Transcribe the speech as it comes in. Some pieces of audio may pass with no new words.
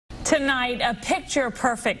Tonight, a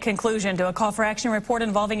picture-perfect conclusion to a call for action report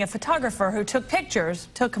involving a photographer who took pictures,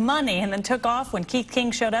 took money, and then took off when Keith King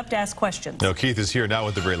showed up to ask questions. Now, Keith is here now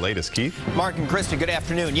with the very latest. Keith? Mark and Kristen, good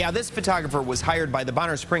afternoon. Yeah, this photographer was hired by the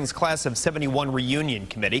Bonner Springs Class of '71 Reunion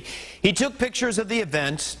Committee. He took pictures of the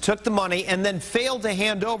event, took the money, and then failed to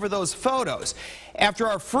hand over those photos. After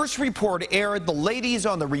our first report aired, the ladies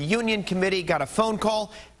on the Reunion Committee got a phone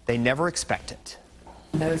call they never expected.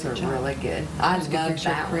 Those are really good. I love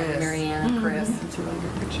that one, Marianne, Chris. It's a really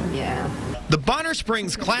good picture. Yeah. The Bonner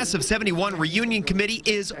Springs Class of '71 Reunion Committee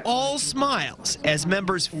is all smiles as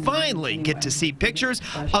members finally get to see pictures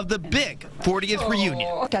of the big 40th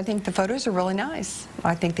reunion. I think the photos are really nice.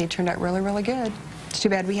 I think they turned out really, really good. It's too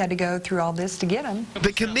bad we had to go through all this to get them.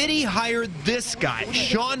 The committee hired this guy,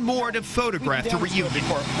 Sean Moore, to photograph the reunion.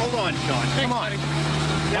 Hold on, Sean. Come on.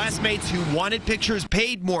 Classmates who wanted pictures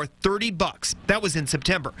paid Moore $30. That was in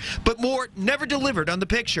September. But Moore never delivered on the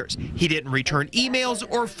pictures. He didn't return emails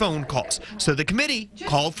or phone calls. So the committee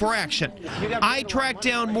called for action. I tracked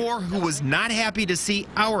down Moore, who was not happy to see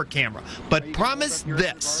our camera, but promised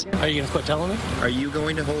this. Are you going to quit telling me? Are you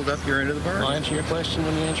going to hold up your end of the bargain? I'll answer your question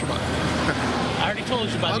when you answer mine. I already told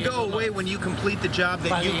you I'll go away when you complete the job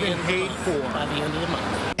that you've been paid for. By the end of the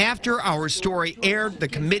month. After our story aired, the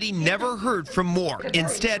committee never heard from Moore.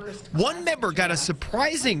 Instead, one member got a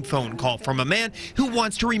surprising phone call from a man who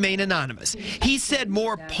wants to remain anonymous. He said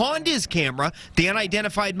Moore pawned his camera. The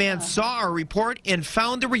unidentified man saw our report and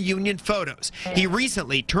found the reunion photos. He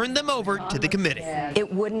recently turned them over to the committee.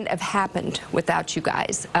 It wouldn't have happened without you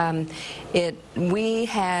guys. We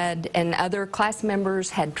had, and other class members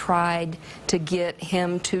had tried to get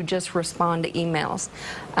him to just respond to emails.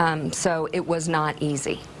 So it was not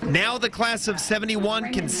easy. Now the class of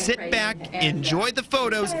 '71 can sit back, enjoy the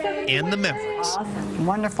photos and the memories.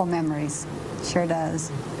 Wonderful memories. Sure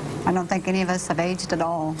does. I don't think any of us have aged at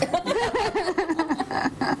all.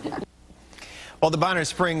 Well, the Bonner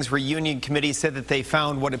Springs Reunion Committee said that they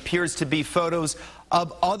found what appears to be photos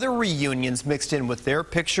of other reunions mixed in with their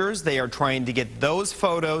pictures. They are trying to get those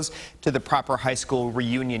photos to the proper high school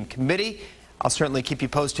reunion committee. I'll certainly keep you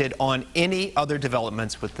posted on any other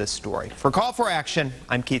developments with this story. For Call for Action,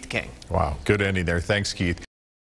 I'm Keith King. Wow, good ending there. Thanks, Keith.